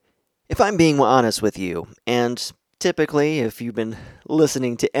If I'm being honest with you, and typically, if you've been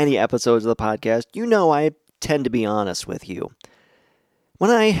listening to any episodes of the podcast, you know I tend to be honest with you.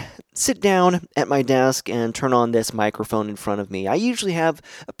 When I sit down at my desk and turn on this microphone in front of me, I usually have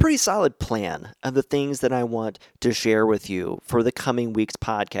a pretty solid plan of the things that I want to share with you for the coming week's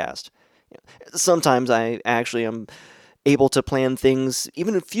podcast. Sometimes I actually am able to plan things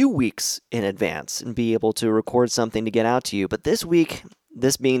even a few weeks in advance and be able to record something to get out to you. But this week,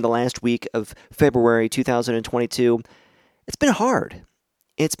 this being the last week of February 2022, it's been hard.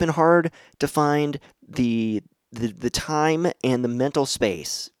 It's been hard to find the time and the mental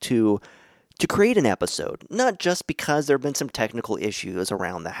space to create an episode. Not just because there have been some technical issues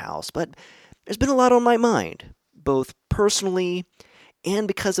around the house, but there's been a lot on my mind, both personally and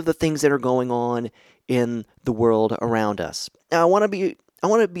because of the things that are going on in the world around us. Now, I want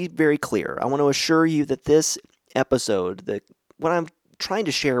to be very clear. I want to assure you that this episode, what I'm trying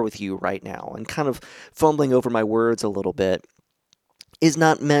to share with you right now, and kind of fumbling over my words a little bit, is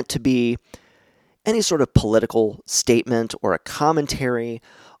not meant to be any sort of political statement or a commentary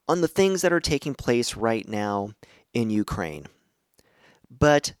on the things that are taking place right now in Ukraine,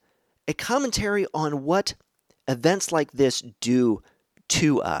 but a commentary on what events like this do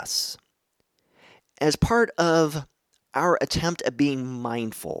to us as part of our attempt at being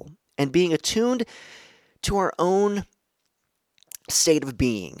mindful and being attuned to our own state of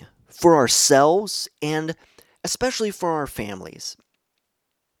being for ourselves and especially for our families.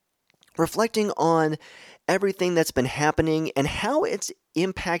 Reflecting on everything that's been happening and how it's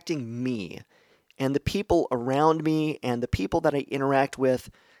impacting me and the people around me and the people that I interact with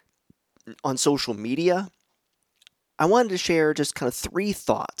on social media, I wanted to share just kind of 3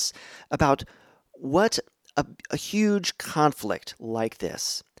 thoughts about what a huge conflict like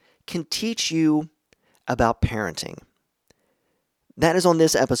this can teach you about parenting. That is on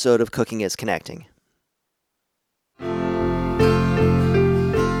this episode of Cooking is Connecting.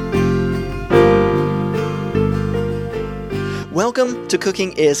 Welcome to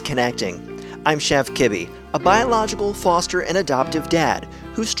Cooking is Connecting. I'm Chef Kibbe, a biological foster and adoptive dad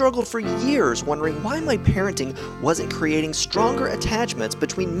who struggled for years wondering why my parenting wasn't creating stronger attachments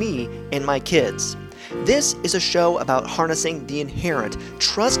between me and my kids. This is a show about harnessing the inherent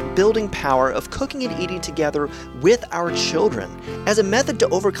trust-building power of cooking and eating together with our children as a method to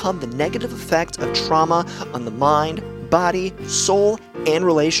overcome the negative effects of trauma on the mind, body, soul, and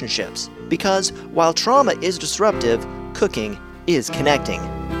relationships. Because while trauma is disruptive, cooking is connecting.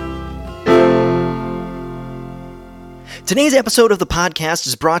 Today's episode of the podcast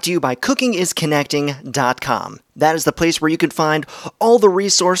is brought to you by cookingisconnecting.com. That is the place where you can find all the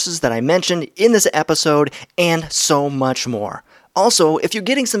resources that I mentioned in this episode and so much more. Also, if you're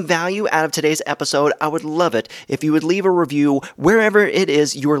getting some value out of today's episode, I would love it if you would leave a review wherever it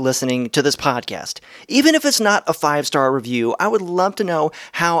is you're listening to this podcast. Even if it's not a 5-star review, I would love to know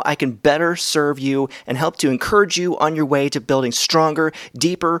how I can better serve you and help to encourage you on your way to building stronger,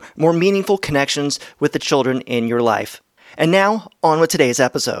 deeper, more meaningful connections with the children in your life. And now, on with today's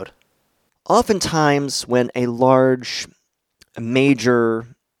episode. Oftentimes, when a large, major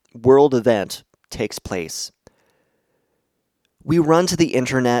world event takes place, we run to the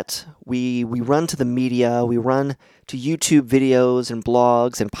internet, we run to the media, we run to YouTube videos and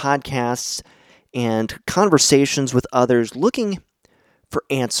blogs and podcasts and conversations with others looking for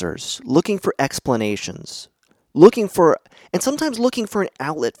answers, looking for explanations, and sometimes looking for an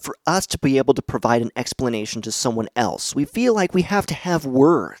outlet for us to be able to provide an explanation to someone else. We feel like we have to have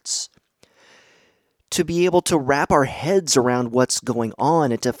words to be able to wrap our heads around what's going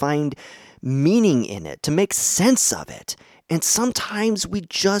on and to find meaning in it, to make sense of it. And sometimes we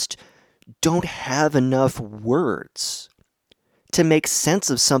just don't have enough words to make sense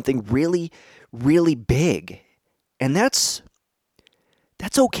of something really, really big. And that's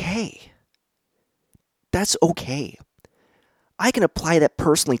okay. That's okay. I can apply that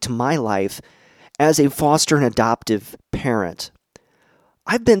personally to my life as a foster and adoptive parent.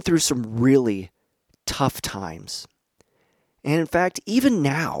 I've been through some really tough times. And in fact, even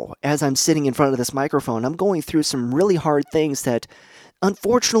now, as I'm sitting in front of this microphone, I'm going through some really hard things that,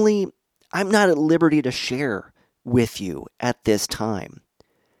 unfortunately, I'm not at liberty to share with you at this time.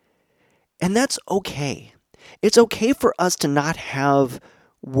 And that's okay. It's okay for us to not have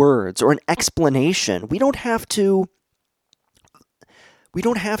words or an explanation. We don't have to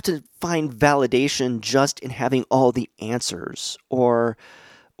find validation just in having all the answers or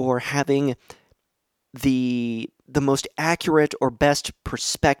having the most accurate or best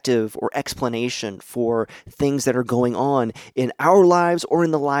perspective or explanation for things that are going on in our lives or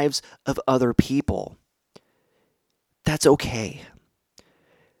in the lives of other people. That's okay.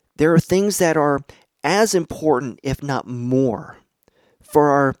 There are things that are as important, if not more,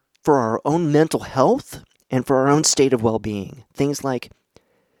 for our own mental health and for our own state of well-being. Things like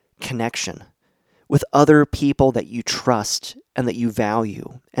connection with other people that you trust and that you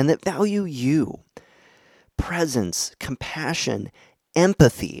value and that value you. Presence, compassion,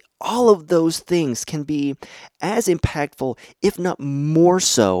 empathy, all of those things can be as impactful, if not more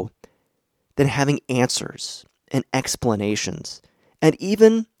so, than having answers and explanations and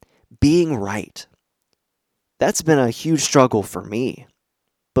even being right. That's been a huge struggle for me,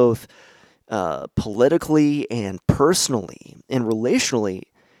 both politically and personally and relationally,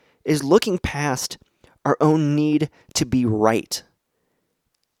 is looking past our own need to be right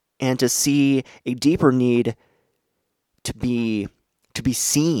and to see a deeper need to be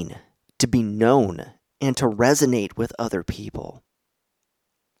seen, to be known, and to resonate with other people.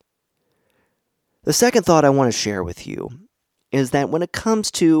 The second thought I want to share with you is that when it comes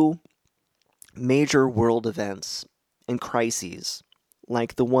to major world events and crises,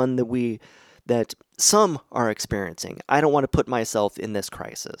 like the one that some are experiencing, I don't want to put myself in this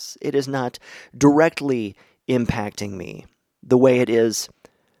crisis. It is not directly impacting me the way it is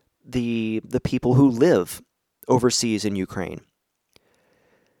the people who live overseas in Ukraine.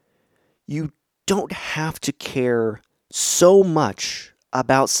 You don't have to care so much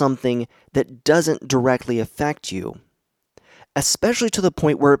about something that doesn't directly affect you, especially to the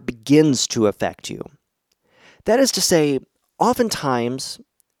point where it begins to affect you. That is to say, oftentimes,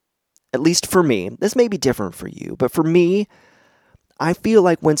 at least for me, this may be different for you, but for me, I feel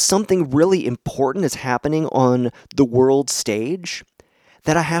like when something really important is happening on the world stage,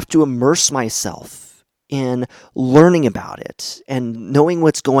 that I have to immerse myself in learning about it and knowing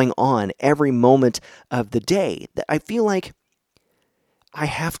what's going on every moment of the day. That I feel like I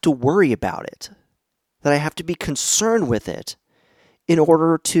have to worry about it, that I have to be concerned with it in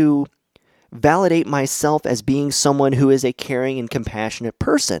order to validate myself as being someone who is a caring and compassionate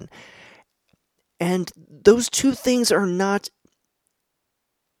person. And those two things are not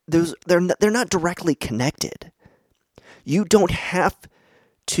they're not directly connected. You don't have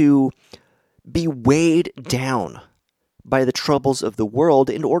to be weighed down by the troubles of the world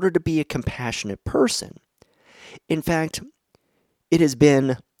in order to be a compassionate person. In fact, it has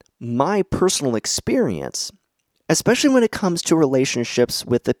been my personal experience, especially when it comes to relationships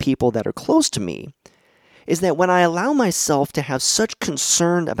with the people that are close to me, is that when I allow myself to have such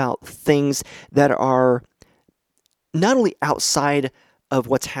concern about things that are not only outside of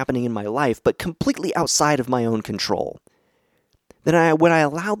what's happening in my life, but completely outside of my own control, then when I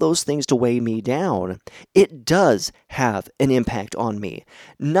allow those things to weigh me down, it does have an impact on me.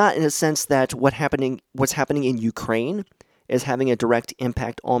 Not in a sense that what's happening in Ukraine is having a direct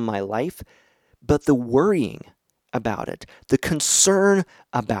impact on my life, but the worrying about it, the concern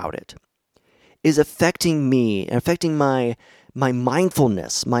about it, is affecting me, affecting my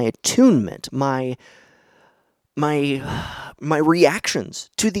mindfulness, my attunement, my reactions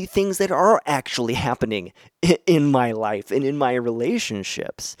to the things that are actually happening in my life and in my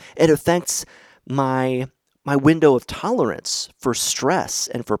relationships. It affects my window of tolerance for stress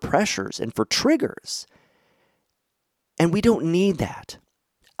and for pressures and for triggers. And we don't need that.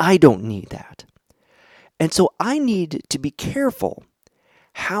 I don't need that. And so I need to be careful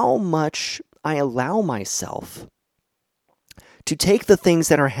how much I allow myself to take the things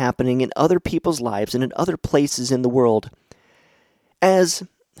that are happening in other people's lives and in other places in the world as,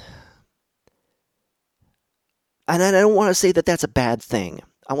 and I don't want to say that that's a bad thing.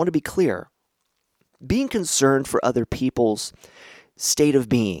 I want to be clear. Being concerned for other people's state of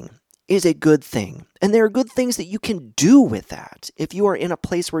being is a good thing. And there are good things that you can do with that. If you are in a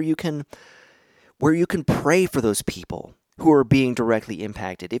place where you can pray for those people who are being directly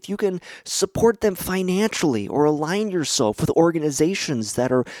impacted, if you can support them financially or align yourself with organizations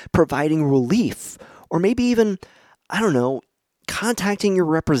that are providing relief, or maybe even, contacting your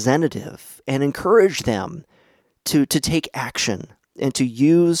representative and encourage them to take action and to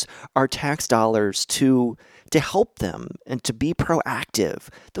use our tax dollars to help them and to be proactive.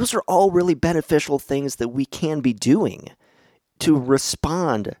 Those are all really beneficial things that we can be doing to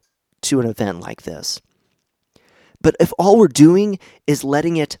respond to an event like this. But if all we're doing is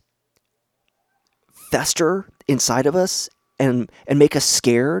letting it fester inside of us and make us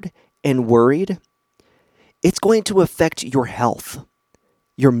scared and worried, it's going to affect your health,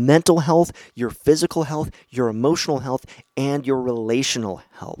 your mental health, your physical health, your emotional health, and your relational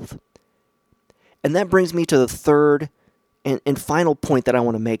health. And that brings me to the third and final point that I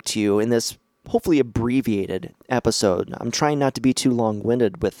want to make to you in this hopefully abbreviated episode. I'm trying not to be too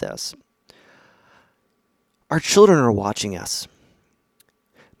long-winded with this. Our children are watching us.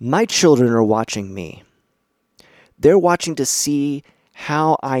 My children are watching me. They're watching to see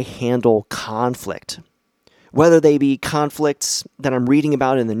how I handle conflict, whether they be conflicts that I'm reading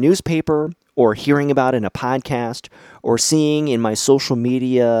about in the newspaper or hearing about in a podcast or seeing in my social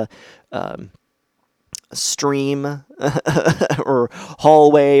media stream or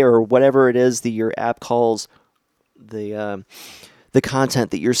hallway or whatever it is that your app calls the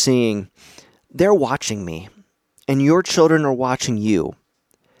content that you're seeing. They're watching me, and your children are watching you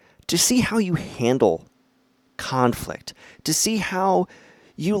to see how you handle conflict, to see how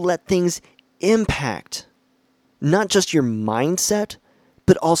you let things impact not just your mindset,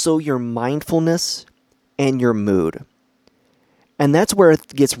 but also your mindfulness and your mood. And that's where it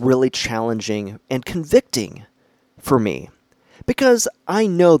gets really challenging and convicting for me, because I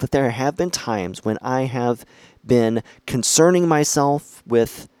know that there have been times when I have been concerning myself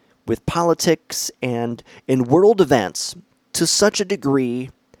with politics and in world events to such a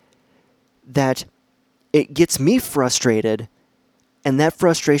degree that it gets me frustrated, and that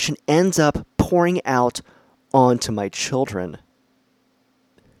frustration ends up pouring out onto my children.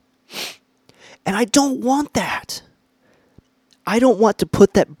 And I don't want that. I don't want to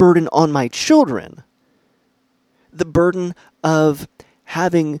put that burden on my children. The burden of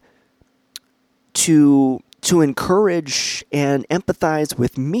having to encourage and empathize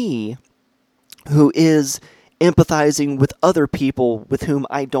with me, who is empathizing with other people with whom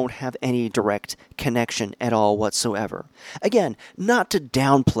I don't have any direct connection at all whatsoever. Again, not to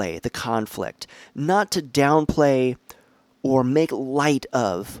downplay the conflict, not to downplay or make light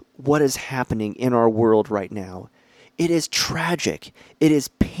of what is happening in our world right now. It is tragic. It is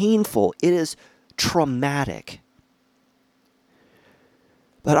painful. It is traumatic.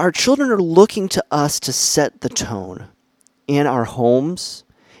 But our children are looking to us to set the tone in our homes,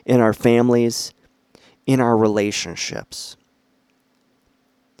 in our families, in our relationships.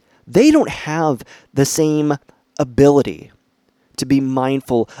 They don't have the same ability to be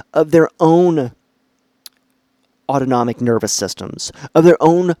mindful of their own autonomic nervous systems, of their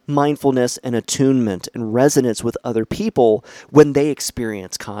own mindfulness and attunement and resonance with other people when they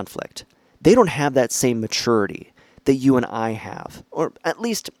experience conflict. They don't have that same maturity that you and I have, or at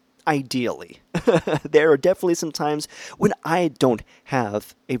least ideally. There are definitely some times when I don't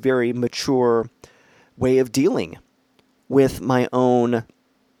have a very mature way of dealing with my own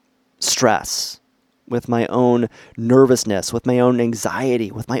stress, with my own nervousness, with my own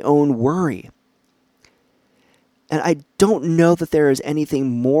anxiety, with my own worry. And I don't know that there is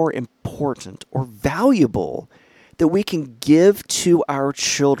anything more important or valuable that we can give to our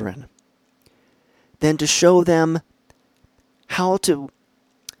children than to show them how to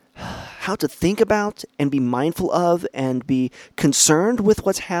think about and be mindful of and be concerned with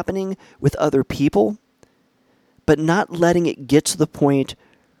what's happening with other people, but not letting it get to the point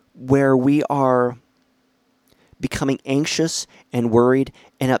where we are becoming anxious and worried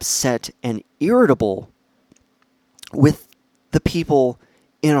and upset and irritable with the people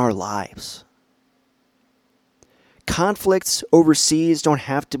in our lives. Conflicts overseas don't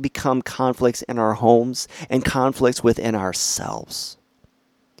have to become conflicts in our homes and conflicts within ourselves.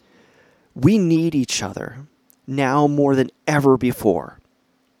 We need each other now more than ever before.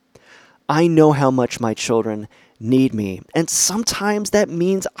 I know how much my children need me, and sometimes that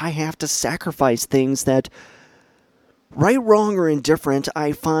means I have to sacrifice things that, right, wrong, or indifferent,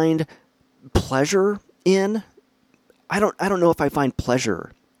 I find pleasure in. I don't know if I find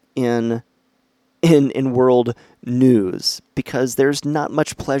pleasure in world news, because there's not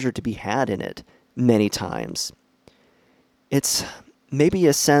much pleasure to be had in it many times. It's maybe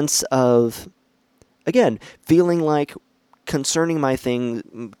a sense of, again, feeling like concerning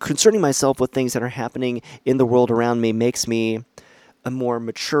myself with things that are happening in the world around me makes me a more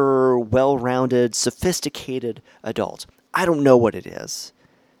mature, well-rounded, sophisticated adult. I don't know what it is,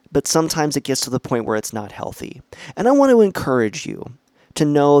 but sometimes it gets to the point where it's not healthy. And I want to encourage you to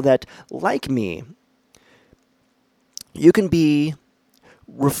know that, like me, you can be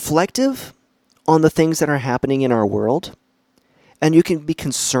reflective on the things that are happening in our world, and you can be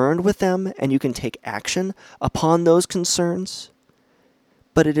concerned with them, and you can take action upon those concerns.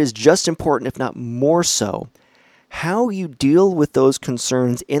 But it is just important, if not more so, how you deal with those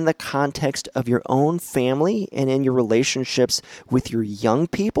concerns in the context of your own family and in your relationships with your young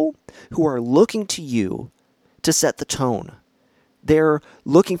people who are looking to you to set the tone. They're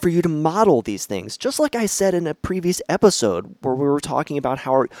looking for you to model these things. Just like I said in a previous episode where we were talking about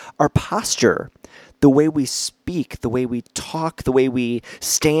how our posture, the way we speak, the way we talk, the way we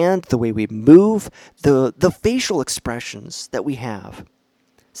stand, the way we move, the facial expressions that we have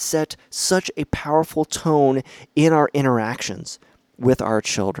set such a powerful tone in our interactions with our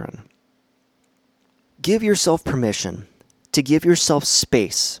children. Give yourself permission to give yourself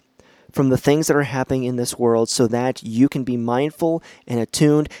space from the things that are happening in this world so that you can be mindful and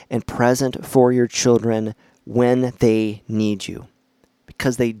attuned and present for your children when they need you,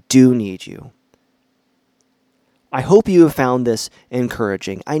 because they do need you. I hope you have found this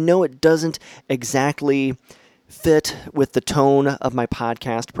encouraging. I know it doesn't exactly fit with the tone of my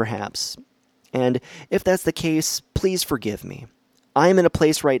podcast, perhaps. And if that's the case, please forgive me. I'm in a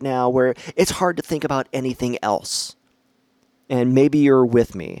place right now where it's hard to think about anything else. And maybe you're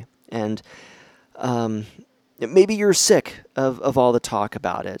with me. And maybe you're sick of all the talk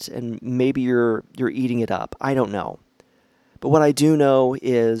about it. And maybe you're eating it up. I don't know. But what I do know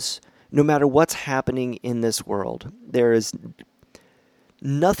is no matter what's happening in this world, there is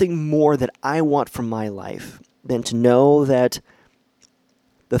nothing more that I want from my life than to know that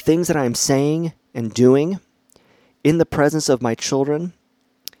the things that I'm saying and doing in the presence of my children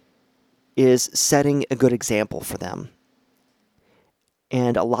is setting a good example for them.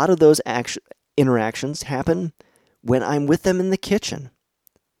 And a lot of those interactions happen when I'm with them in the kitchen.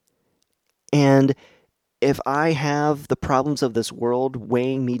 And if I have the problems of this world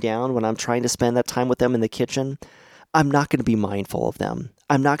weighing me down when I'm trying to spend that time with them in the kitchen, I'm not going to be mindful of them.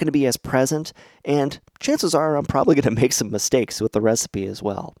 I'm not going to be as present, and chances are I'm probably going to make some mistakes with the recipe as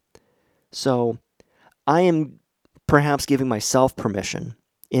well. So I am perhaps giving myself permission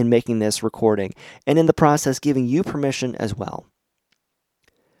in making this recording, and in the process giving you permission as well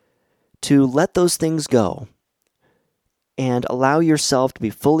to let those things go and allow yourself to be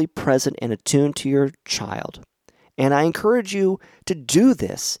fully present and attuned to your child. And I encourage you to do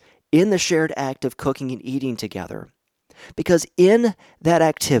this in the shared act of cooking and eating together. Because in that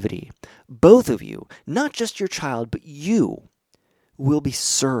activity, both of you, not just your child, but you, will be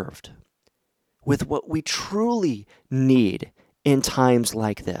served with what we truly need in times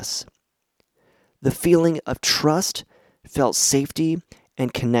like this. The feeling of trust, felt safety,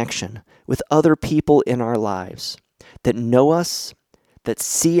 and connection with other people in our lives that know us, that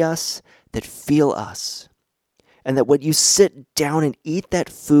see us, that feel us. And that when you sit down and eat that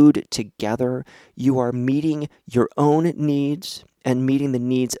food together, you are meeting your own needs and meeting the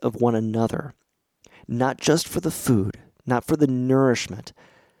needs of one another. Not just for the food, not for the nourishment,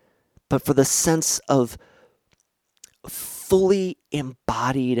 but for the sense of fully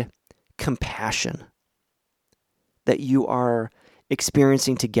embodied compassion that you are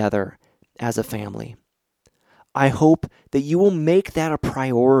experiencing together as a family. I hope that you will make that a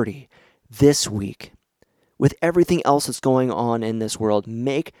priority this week. With everything else that's going on in this world,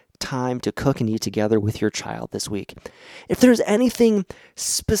 make time to cook and eat together with your child this week. If there's anything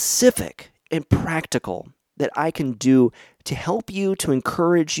specific and practical that I can do to help you, to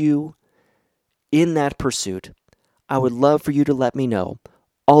encourage you in that pursuit, I would love for you to let me know.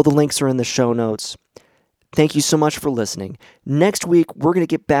 All the links are in the show notes. Thank you so much for listening. Next week, we're going to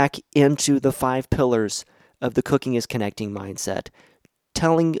get back into the 5 pillars of the Cooking is Connecting mindset,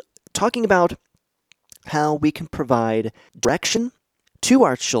 talking about how we can provide direction to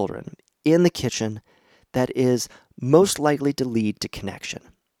our children in the kitchen that is most likely to lead to connection.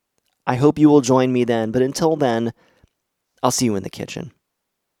 I hope you will join me then, but until then, I'll see you in the kitchen.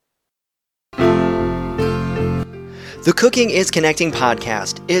 The Cooking is Connecting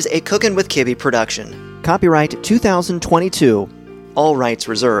podcast is a Cookin' with Kibbe production. Copyright 2022. All rights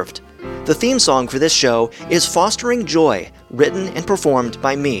reserved. The theme song for this show is Fostering Joy, written and performed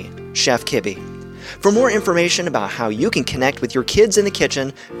by me, Chef Kibbe. For more information about how you can connect with your kids in the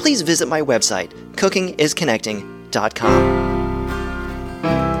kitchen, please visit my website, cookingisconnecting.com.